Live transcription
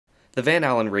The Van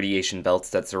Allen radiation belts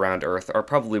that surround Earth are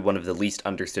probably one of the least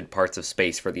understood parts of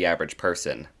space for the average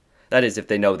person. That is, if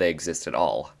they know they exist at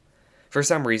all. For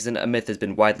some reason, a myth has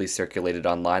been widely circulated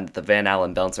online that the Van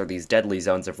Allen belts are these deadly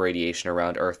zones of radiation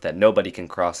around Earth that nobody can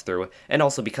cross through, and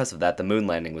also because of that, the moon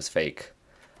landing was fake.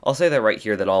 I'll say that right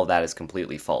here that all of that is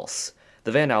completely false.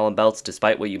 The Van Allen belts,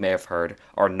 despite what you may have heard,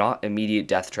 are not immediate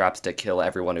death traps to kill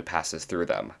everyone who passes through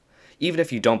them. Even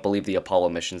if you don't believe the Apollo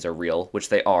missions are real, which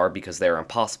they are because they are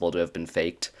impossible to have been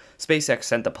faked, SpaceX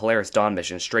sent the Polaris Dawn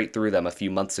mission straight through them a few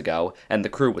months ago, and the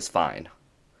crew was fine.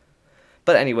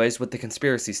 But anyways, with the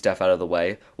conspiracy stuff out of the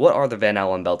way, what are the Van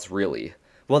Allen belts really?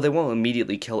 Well, they won't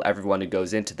immediately kill everyone who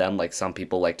goes into them like some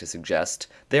people like to suggest.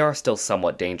 They are still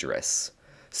somewhat dangerous.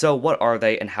 So what are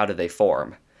they and how do they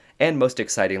form? And most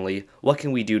excitingly, what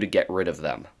can we do to get rid of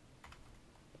them?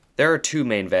 There are two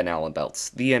main Van Allen belts,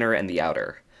 the inner and the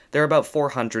outer. They're about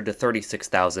 400 to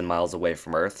 36,000 miles away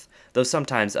from Earth, though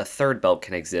sometimes a third belt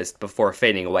can exist before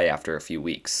fading away after a few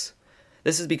weeks.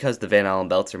 This is because the Van Allen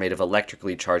belts are made of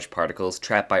electrically charged particles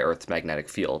trapped by Earth's magnetic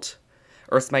field.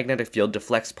 Earth's magnetic field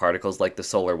deflects particles like the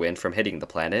solar wind from hitting the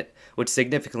planet, which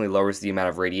significantly lowers the amount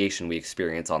of radiation we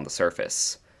experience on the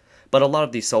surface. But a lot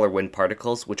of these solar wind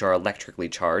particles, which are electrically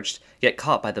charged, get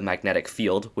caught by the magnetic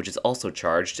field, which is also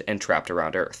charged and trapped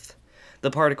around Earth. The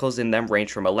particles in them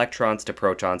range from electrons to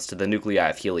protons to the nuclei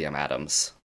of helium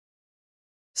atoms.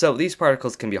 So these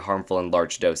particles can be harmful in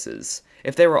large doses.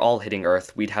 If they were all hitting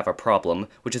Earth, we'd have a problem,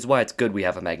 which is why it's good we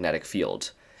have a magnetic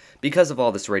field. Because of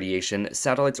all this radiation,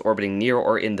 satellites orbiting near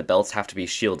or in the belts have to be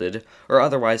shielded, or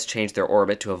otherwise change their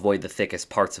orbit to avoid the thickest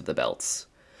parts of the belts.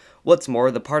 What's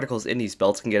more, the particles in these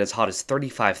belts can get as hot as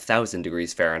 35,000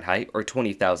 degrees Fahrenheit or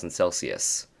 20,000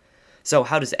 Celsius. So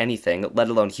how does anything, let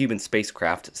alone human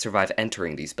spacecraft, survive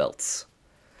entering these belts?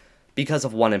 Because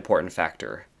of one important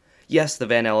factor. Yes, the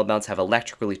Van Allen belts have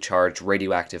electrically charged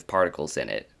radioactive particles in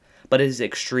it, but it is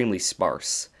extremely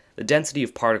sparse. The density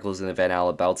of particles in the Van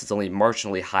Allen belts is only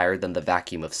marginally higher than the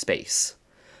vacuum of space.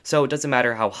 So it doesn't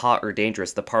matter how hot or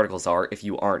dangerous the particles are if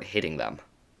you aren't hitting them.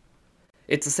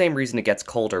 It's the same reason it gets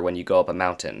colder when you go up a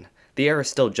mountain. The air is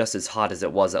still just as hot as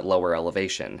it was at lower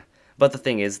elevation. But the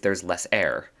thing is, there's less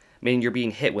air, meaning you're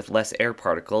being hit with less air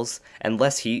particles, and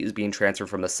less heat is being transferred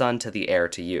from the sun to the air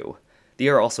to you. The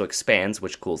air also expands,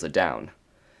 which cools it down.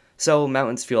 So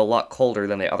mountains feel a lot colder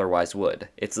than they otherwise would.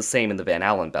 It's the same in the Van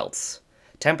Allen belts.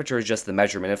 Temperature is just the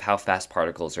measurement of how fast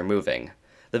particles are moving.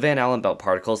 The Van Allen belt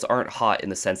particles aren't hot in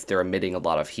the sense they're emitting a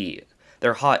lot of heat.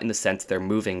 They're hot in the sense they're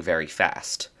moving very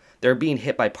fast. They're being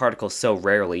hit by particles so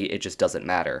rarely, it just doesn't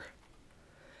matter.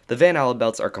 The Van Allen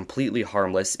belts are completely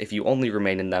harmless if you only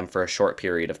remain in them for a short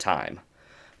period of time.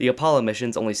 The Apollo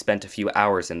missions only spent a few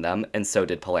hours in them, and so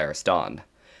did Polaris Dawn.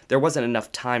 There wasn't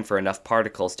enough time for enough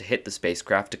particles to hit the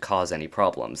spacecraft to cause any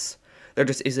problems. There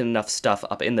just isn't enough stuff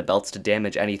up in the belts to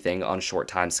damage anything on short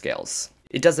timescales.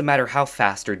 It doesn't matter how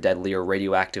fast or deadly or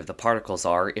radioactive the particles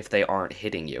are if they aren't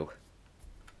hitting you.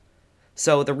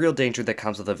 So the real danger that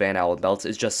comes with the Van Allen belts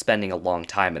is just spending a long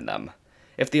time in them.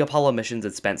 If the Apollo missions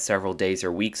had spent several days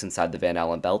or weeks inside the Van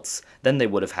Allen belts, then they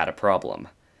would have had a problem.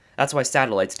 That's why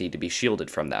satellites need to be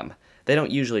shielded from them. They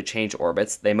don't usually change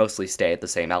orbits, they mostly stay at the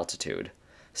same altitude.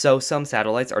 So some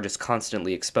satellites are just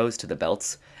constantly exposed to the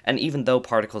belts, and even though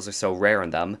particles are so rare in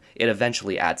them, it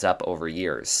eventually adds up over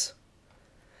years.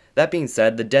 That being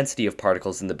said, the density of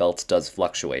particles in the belts does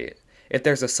fluctuate. If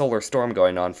there's a solar storm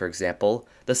going on, for example,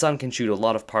 the sun can shoot a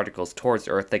lot of particles towards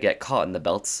Earth that get caught in the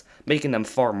belts, making them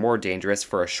far more dangerous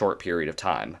for a short period of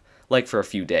time, like for a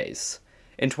few days.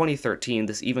 In 2013,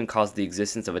 this even caused the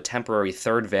existence of a temporary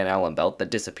third Van Allen belt that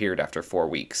disappeared after 4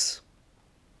 weeks.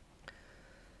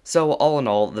 So, all in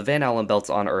all, the Van Allen belts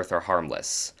on Earth are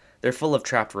harmless. They're full of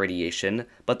trapped radiation,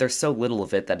 but there's so little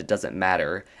of it that it doesn't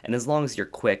matter, and as long as you're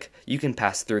quick, you can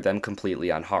pass through them completely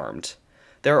unharmed.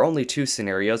 There are only 2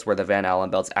 scenarios where the Van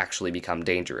Allen belts actually become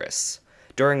dangerous.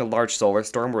 During a large solar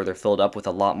storm where they're filled up with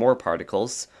a lot more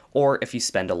particles, or if you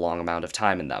spend a long amount of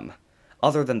time in them.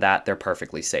 Other than that, they're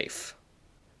perfectly safe.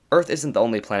 Earth isn't the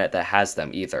only planet that has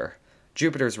them either.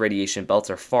 Jupiter's radiation belts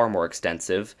are far more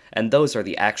extensive, and those are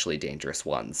the actually dangerous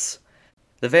ones.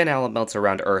 The Van Allen belts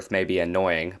around Earth may be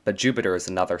annoying, but Jupiter is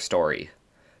another story.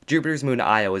 Jupiter's moon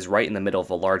Io is right in the middle of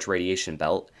a large radiation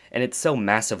belt, and it's so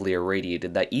massively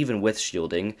irradiated that even with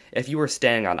shielding, if you were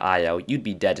standing on Io, you'd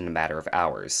be dead in a matter of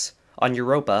hours. On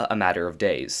Europa, a matter of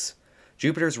days.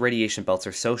 Jupiter's radiation belts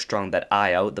are so strong that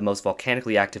Io, the most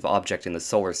volcanically active object in the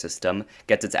solar system,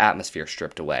 gets its atmosphere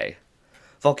stripped away.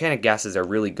 Volcanic gases are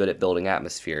really good at building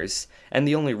atmospheres, and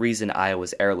the only reason Io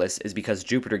is airless is because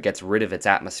Jupiter gets rid of its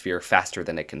atmosphere faster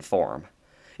than it can form.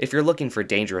 If you're looking for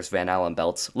dangerous Van Allen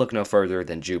belts, look no further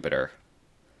than Jupiter.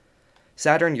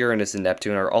 Saturn, Uranus, and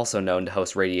Neptune are also known to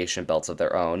host radiation belts of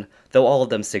their own, though all of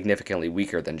them significantly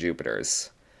weaker than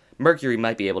Jupiter's. Mercury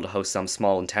might be able to host some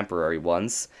small and temporary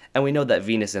ones, and we know that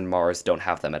Venus and Mars don't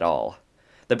have them at all.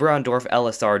 The brown dwarf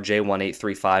LSR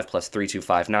J1835 plus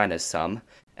 3259 has some,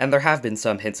 and there have been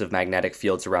some hints of magnetic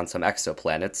fields around some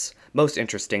exoplanets, most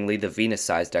interestingly the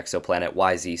Venus-sized exoplanet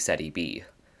YZ Ceti b.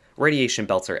 Radiation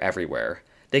belts are everywhere.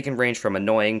 They can range from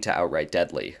annoying to outright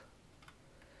deadly.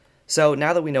 So,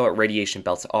 now that we know what radiation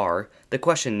belts are, the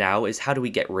question now is how do we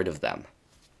get rid of them?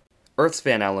 Earth's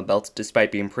Van Allen belts,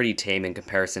 despite being pretty tame in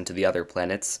comparison to the other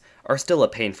planets, are still a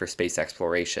pain for space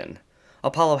exploration.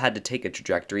 Apollo had to take a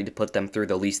trajectory to put them through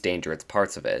the least dangerous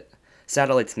parts of it.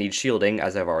 Satellites need shielding,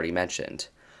 as I've already mentioned.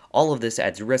 All of this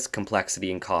adds risk,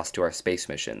 complexity, and cost to our space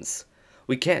missions.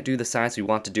 We can't do the science we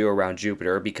want to do around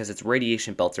Jupiter because its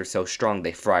radiation belts are so strong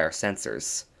they fry our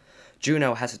sensors.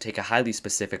 Juno has to take a highly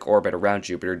specific orbit around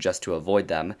Jupiter just to avoid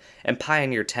them, and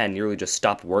Pioneer 10 nearly just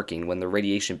stopped working when the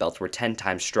radiation belts were 10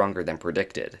 times stronger than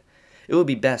predicted. It would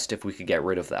be best if we could get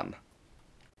rid of them.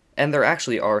 And there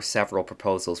actually are several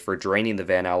proposals for draining the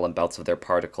Van Allen belts of their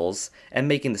particles and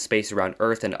making the space around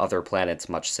Earth and other planets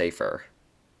much safer.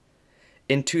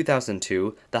 In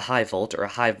 2002, the high-volt or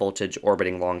high-voltage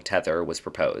orbiting long tether was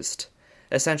proposed.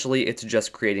 Essentially, it's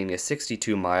just creating a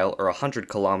 62-mile or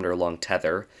 100-kilometer long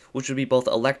tether, which would be both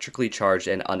electrically charged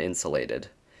and uninsulated.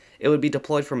 It would be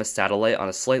deployed from a satellite on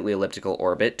a slightly elliptical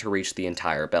orbit to reach the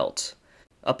entire belt.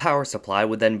 A power supply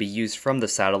would then be used from the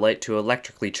satellite to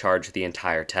electrically charge the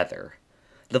entire tether.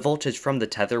 The voltage from the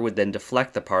tether would then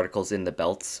deflect the particles in the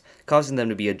belts, causing them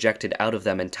to be ejected out of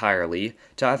them entirely,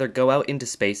 to either go out into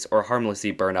space or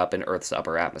harmlessly burn up in Earth's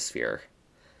upper atmosphere.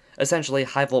 Essentially,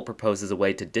 High-Volt proposes a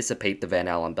way to dissipate the Van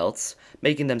Allen belts,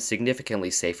 making them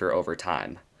significantly safer over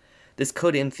time. This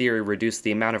could, in theory, reduce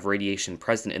the amount of radiation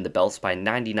present in the belts by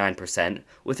 99%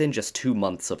 within just 2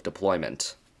 months of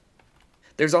deployment.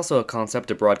 There's also a concept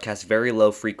to broadcast very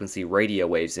low-frequency radio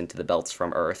waves into the belts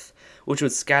from Earth, which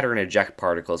would scatter and eject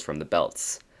particles from the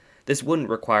belts. This wouldn't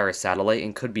require a satellite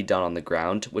and could be done on the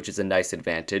ground, which is a nice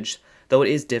advantage, though it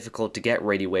is difficult to get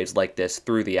radio waves like this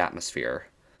through the atmosphere.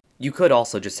 You could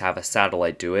also just have a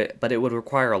satellite do it, but it would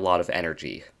require a lot of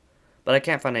energy. But I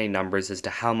can't find any numbers as to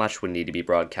how much would need to be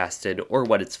broadcasted or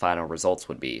what its final results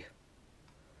would be.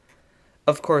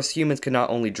 Of course, humans could not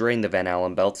only drain the Van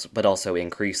Allen belts, but also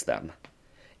increase them.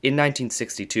 In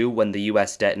 1962, when the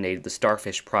US detonated the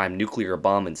Starfish Prime nuclear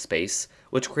bomb in space,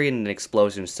 which created an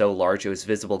explosion so large it was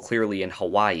visible clearly in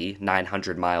Hawaii,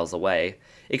 900 miles away,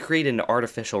 it created an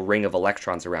artificial ring of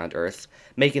electrons around Earth,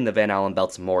 making the Van Allen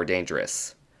belts more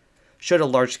dangerous. Should a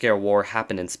large-scale war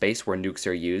happen in space where nukes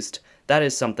are used, that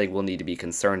is something we'll need to be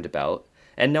concerned about,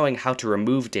 and knowing how to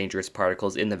remove dangerous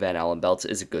particles in the Van Allen belts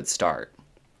is a good start.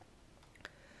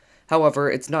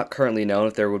 However, it's not currently known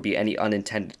if there would be any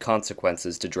unintended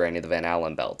consequences to draining the Van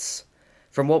Allen belts.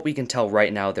 From what we can tell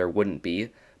right now, there wouldn't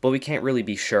be, but we can't really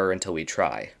be sure until we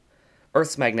try.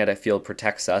 Earth's magnetic field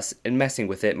protects us, and messing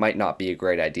with it might not be a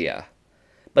great idea.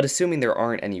 But assuming there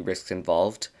aren't any risks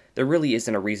involved, there really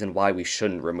isn't a reason why we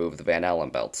shouldn't remove the Van Allen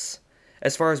belts.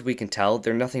 As far as we can tell,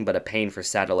 they're nothing but a pain for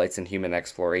satellites and human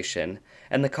exploration,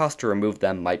 and the cost to remove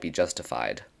them might be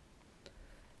justified.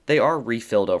 They are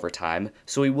refilled over time,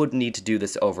 so we wouldn't need to do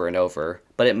this over and over,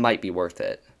 but it might be worth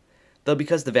it. Though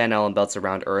because the Van Allen belts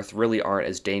around Earth really aren't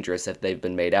as dangerous as they've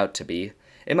been made out to be,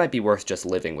 it might be worth just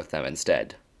living with them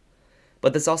instead.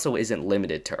 But this also isn't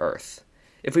limited to Earth.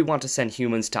 If we want to send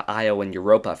humans to Io and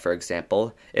Europa, for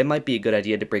example, it might be a good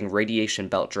idea to bring radiation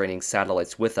belt draining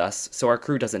satellites with us so our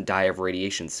crew doesn't die of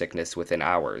radiation sickness within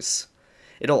hours.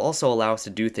 It'll also allow us to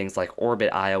do things like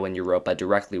orbit Io and Europa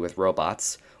directly with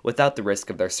robots, without the risk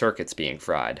of their circuits being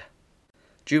fried.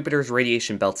 Jupiter's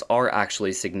radiation belts are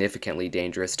actually significantly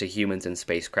dangerous to humans and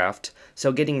spacecraft,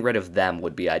 so getting rid of them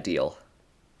would be ideal.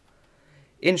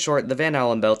 In short, the Van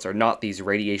Allen belts are not these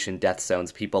radiation death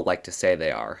zones people like to say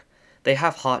they are. They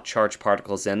have hot charged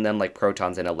particles in them like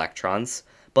protons and electrons,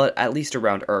 but at least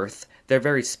around Earth, they're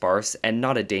very sparse and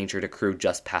not a danger to crew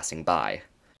just passing by.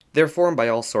 They're formed by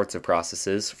all sorts of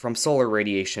processes, from solar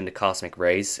radiation to cosmic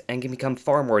rays, and can become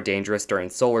far more dangerous during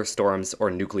solar storms or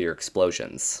nuclear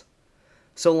explosions.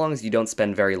 So long as you don't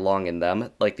spend very long in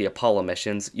them, like the Apollo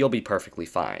missions, you'll be perfectly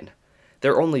fine.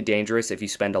 They're only dangerous if you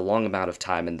spend a long amount of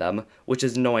time in them, which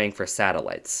is annoying for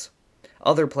satellites.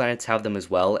 Other planets have them as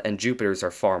well, and Jupiter's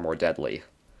are far more deadly.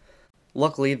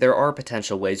 Luckily, there are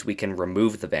potential ways we can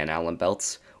remove the Van Allen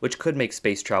belts, which could make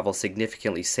space travel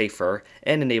significantly safer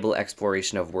and enable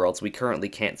exploration of worlds we currently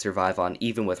can't survive on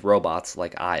even with robots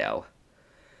like Io.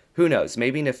 Who knows,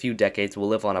 maybe in a few decades we'll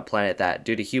live on a planet that,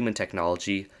 due to human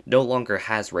technology, no longer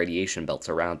has radiation belts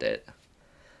around it.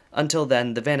 Until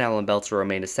then, the Van Allen belts will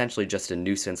remain essentially just a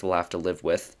nuisance we'll have to live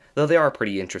with, though they are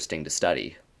pretty interesting to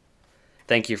study.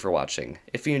 Thank you for watching.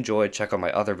 If you enjoyed, check out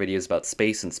my other videos about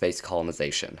space and space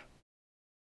colonization.